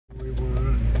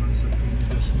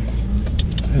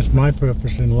my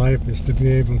purpose in life is to be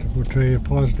able to portray a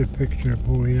positive picture of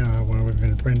who we are while we've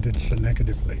been printed so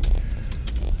negatively.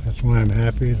 That's why I'm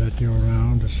happy that you're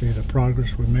around to see the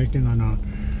progress we're making on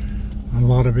a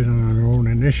lot of it on our own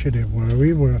initiative, where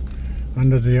we were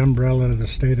under the umbrella of the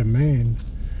state of Maine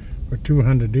for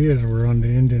 200 years. We're on the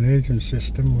Indian agent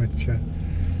system, which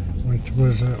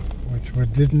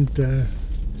didn't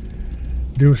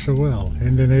do so well.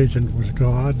 Indian agent was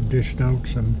God, dished out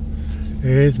some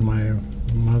aids. My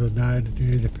mother died at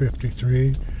the age of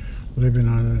 53, living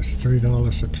on a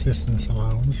 $3 subsistence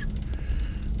allowance,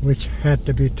 which had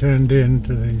to be turned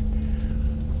into the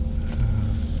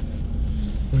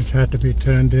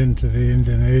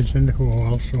Indian agent, who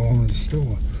also owned the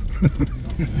store.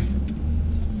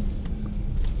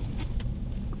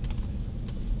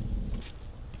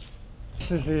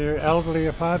 This is the elderly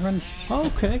apartments.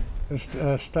 Okay.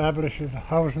 Establishes a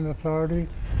housing authority.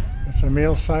 It's a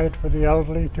meal site for the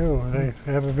elderly too. They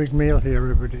have a big meal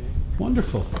here every day.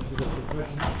 Wonderful.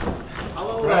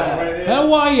 Hello there.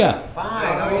 How are you?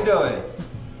 Fine, how are you doing?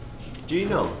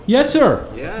 Gino. Yes, sir.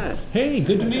 Yes. Hey,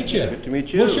 good to meet you. Good to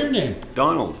meet you. What's your name?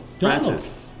 Donald. Donald.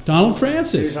 Francis. Donald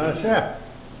Francis. He's our chef.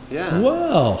 Yeah.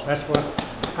 Well. That's what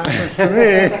happens to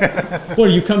me.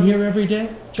 Well, you come here every day?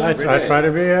 I try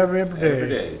to be every day. Every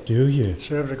day. Do you?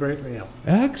 Serves a great meal.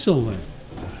 Excellent.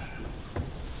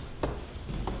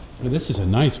 Well, this is a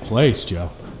nice place,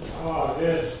 Joe. Oh, it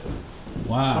is.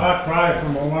 Wow. Far cry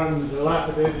from one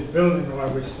dilapidated building where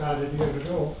we started years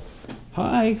ago.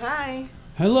 Hi. Hi.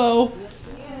 Hello. Yes,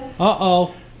 yes.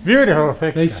 Uh-oh. Beautiful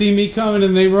picture. They see me coming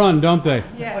and they run, don't they?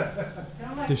 Yes.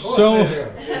 They're so...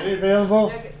 Is he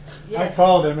available? Yes. I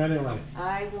called him anyway.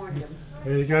 I warned him.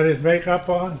 He got his makeup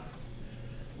on.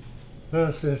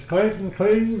 This is Clayton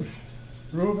Cleaves,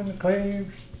 Reuben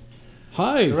Cleaves,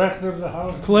 Hi. director of the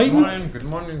house. Clayton? Good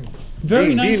morning. Very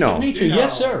Hey, nice Dino. to meet you. Dino.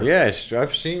 Yes, sir. Yes,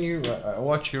 I've seen you. I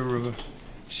watch your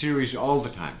series all the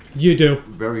time. You do.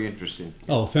 Very interesting.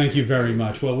 Oh, thank you very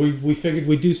much. Well, we figured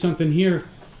we'd do something here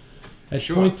at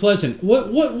Sure. Point Pleasant.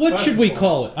 What should we Point.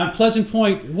 call it? On Pleasant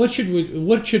Point, what should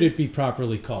it be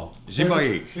properly called?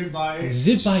 Zibayig. Zibayig.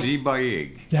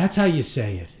 Zibayig. That's how you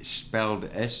say it. Spelled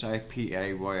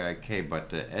S-I-P-A-Y-I-K, but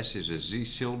the S is a Z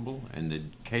syllable and the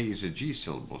K is a G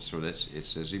syllable, so it's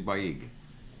a Zibayig.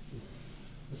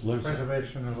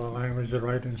 Preservation of our language and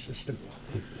writing system.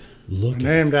 Look at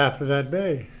Named after that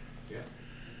bay.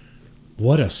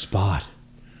 what a spot.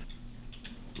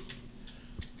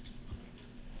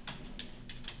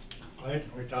 Right,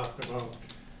 we talked about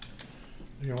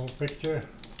the old picture,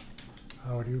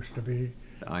 how it used to be.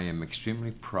 I am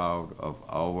extremely proud of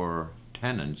our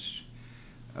tenants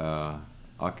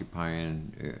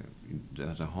occupying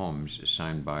the homes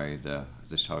assigned by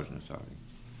this housing authority.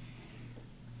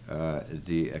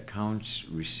 The accounts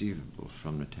receivable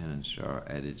from the tenants are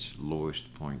at its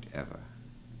lowest point ever,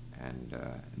 and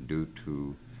due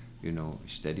to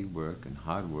steady work and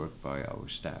hard work by our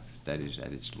staff, that is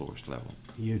at its lowest level.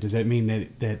 Does that mean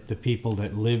that the people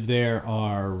that live there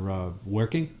are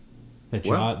working?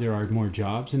 Well, There are more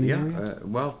jobs in the area? Yeah,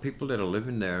 well, people that are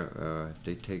living there,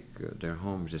 they take their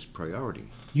homes as priority.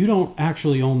 You don't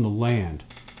actually own the land,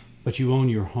 but you own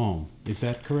your home. Is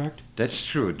that correct? That's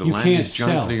true. The You land can't is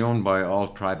jointly sell. owned by all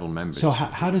tribal members. So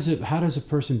how does a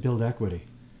person build equity?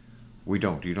 We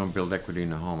don't. You don't build equity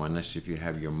in a home unless if you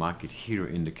have your market here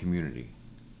in the community.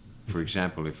 For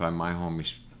example, if my home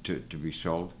is to be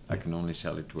sold, I can only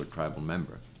sell it to a tribal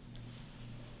member,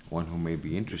 one who may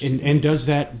be interested. And does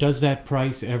that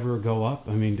price ever go up?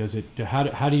 I mean,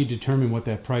 how do you determine what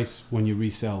that price when you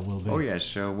resell will be? Oh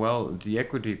yes, well, the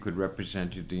equity could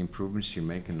represent the improvements you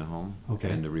make in the home,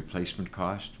 Okay. and the replacement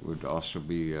cost would also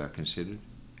be considered.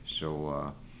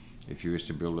 So if you was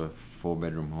to build a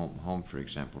 4-bedroom home, for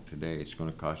example, today, it's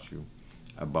going to cost you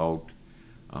about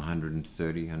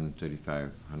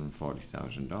 $135,000,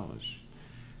 $140,000.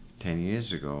 10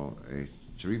 years ago, a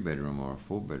 3-bedroom or a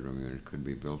 4-bedroom unit could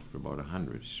be built for about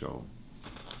 100. So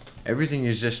everything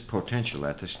is just potential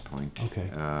at this point. Okay.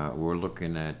 We're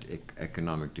looking at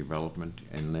economic development,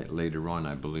 and later on,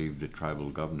 I believe the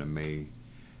tribal governor may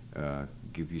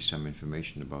give you some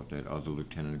information about that, or the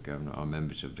lieutenant governor, or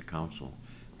members of the council.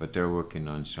 But they're working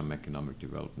on some economic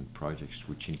development projects,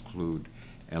 which include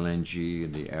LNG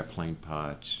and the airplane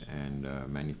parts and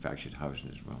manufactured housing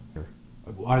as well.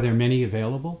 Are there many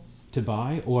available to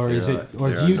buy, or There is it, or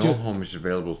there do are you no just? homes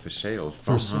available for sale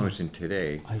from sale. housing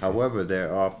today. I see. However,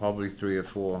 there are probably 3 or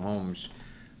 4 homes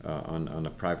on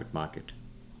a private market.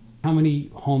 How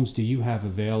many homes do you have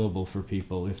available for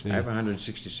people if they? I have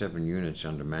 167 units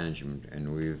under management,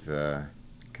 and we've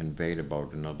conveyed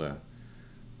about another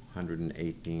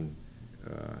 118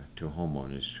 to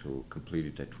homeowners who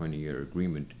completed that 20-year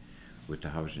agreement with the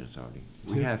Housing Authority.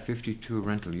 We Sure. have 52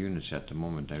 rental units at the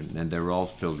moment, and they're all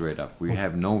filled right up. We Okay.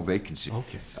 have no vacancy.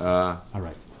 Okay. Uh, All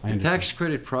right. I the understand. tax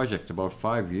credit project about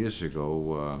 5 years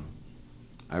ago,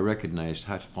 I recognized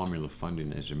hot formula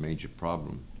funding as a major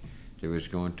problem. There was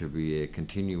going to be a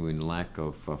continuing lack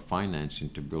of financing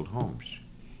to build homes.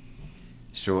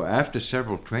 So after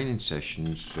several training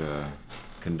sessions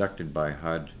conducted by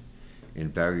HUD in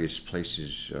various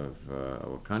places of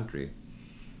our country,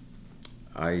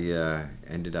 I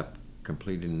ended up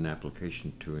completing an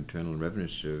application to Internal Revenue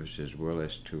Service as well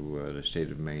as to the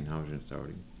State of Maine Housing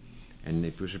Authority, and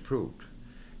it was approved.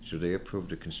 So they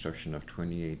approved the construction of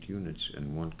 28 units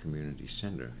in one community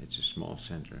center. It's a small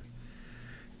center.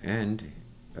 And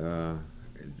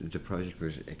the project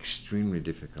was extremely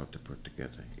difficult to put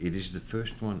together. It is the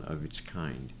first one of its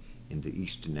kind in the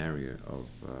eastern area of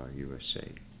USA.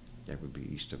 That would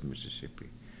be east of Mississippi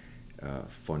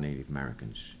for Native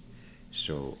Americans.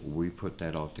 So we put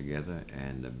that all together,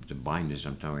 and the binders,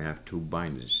 I'm telling you, we have 2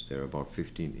 binders. They're about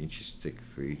 15 inches thick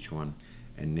for each one,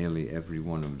 and nearly every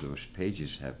one of those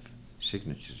pages have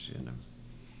signatures in them.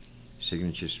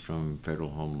 Signatures from Federal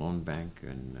Home Loan Bank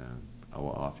and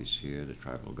our office here, the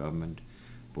tribal government,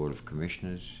 Board of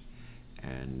Commissioners,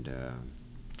 and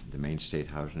the Maine State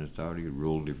Housing Authority,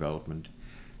 Rural Development.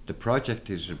 The project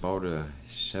is about a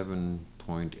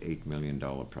 $7.8 million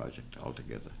project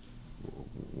altogether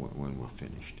when we're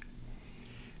finished.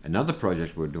 Another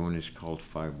project we're doing is called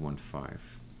 515,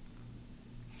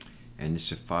 and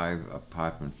it's a 5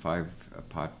 apartment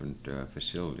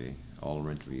facility, all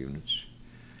rental units,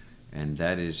 and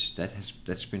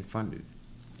that's been funded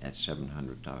at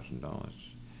 $700,000.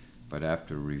 But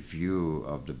after review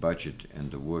of the budget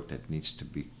and the work that needs to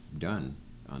be done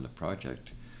on the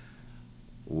project,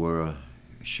 we're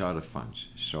short of funds.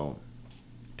 So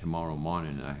tomorrow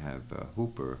morning I have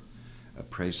Hooper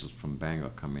appraisals from Bangor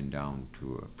coming down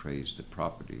to appraise the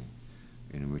property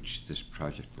in which this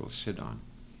project will sit on.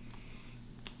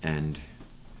 And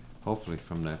hopefully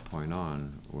from that point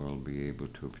on we'll be able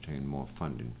to obtain more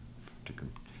funding to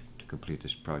complete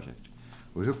this project.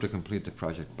 We hope to complete the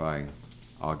project by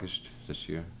August this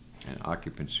year, and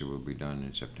occupancy will be done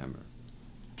in September.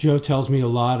 Joe tells me a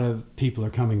lot of people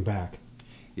are coming back,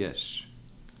 Yes.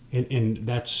 and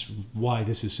that's why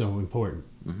this is so important,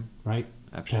 Mm-hmm. right?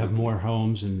 Absolutely. To have more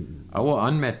homes and Our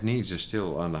unmet needs are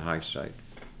still on the high side.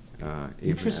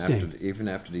 Interesting. Even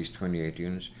after these 28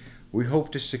 units, we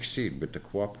hope to succeed with the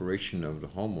cooperation of the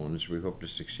homeowners. We hope to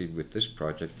succeed with this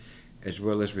project as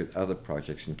well as with other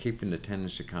projects, and keeping the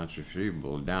tenants' accounts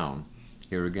receivable down.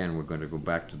 Here again, we're going to go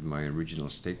back to my original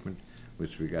statement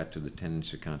with regard to the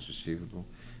tenants' accounts receivable,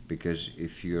 because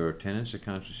if your tenants'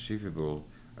 accounts receivable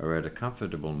are at a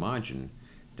comfortable margin,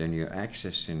 then your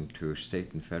access into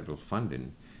state and federal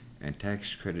funding and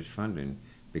tax credit funding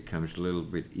becomes a little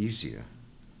bit easier,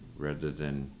 rather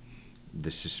than the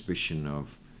suspicion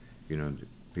of,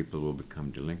 people will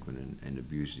become delinquent and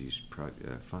abuse these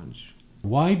funds.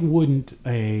 why wouldn't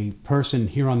a person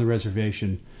here on the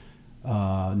reservation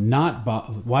not buy?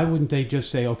 Why wouldn't they just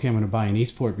say, okay, I'm going to buy in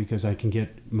Eastport because I can get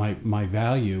my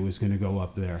value is going to go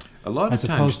up there, A lot as of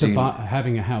times, opposed to Dean,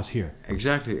 having a house here?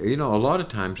 exactly. A lot of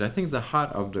times, I think the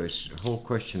heart of this whole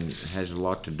question has a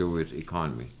lot to do with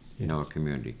economy in our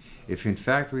community. If in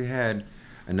fact we had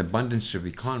an abundance of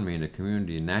economy in the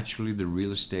community, naturally the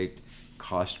real estate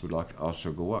cost would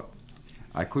also go up.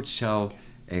 I could sell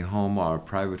a home, or a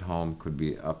private home could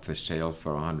be up for sale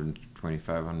for $125,000,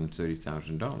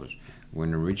 $130,000,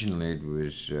 when originally it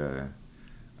was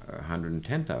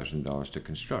 $110,000 to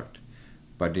construct.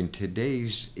 But in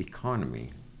today's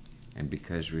economy, and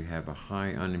because we have a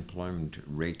high unemployment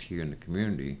rate here in the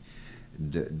community,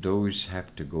 those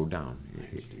have to go down.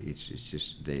 It's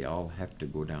just, they all have to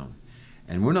go down.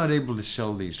 And we're not able to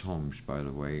sell these homes, by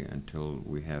the way, until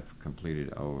we have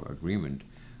completed our agreement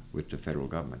with the federal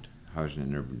government, Housing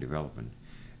and Urban Development.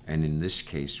 And in this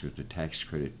case, with the tax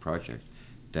credit project,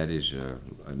 that is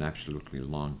an absolutely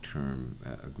long-term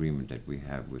agreement that we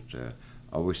have with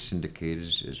our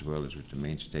syndicators, as well as with the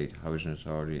Maine State Housing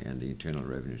Authority and the Internal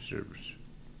Revenue Service.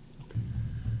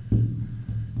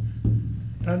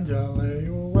 Tanjale,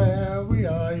 where we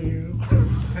are you?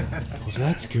 Oh,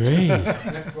 that's great.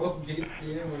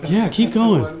 Yeah, keep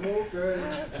going.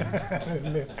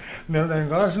 Milton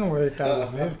Goshen way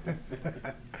down.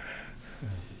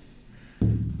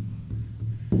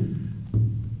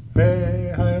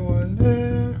 Hey, hi, one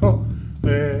day, ho.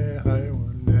 Hey, hi,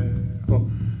 one day, ho.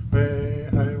 Hey,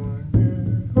 hi, one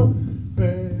day, ho.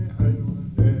 Hey, hi,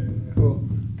 one day, ho.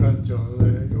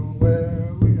 Tanjale,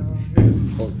 where we are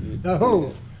you?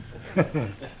 Ho.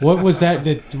 What was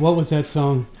that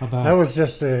song about? That was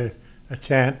just a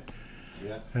chant,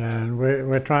 Yeah. and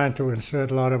we're trying to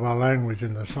insert a lot of our language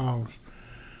in the songs,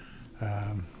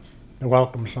 the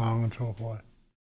welcome song and so forth.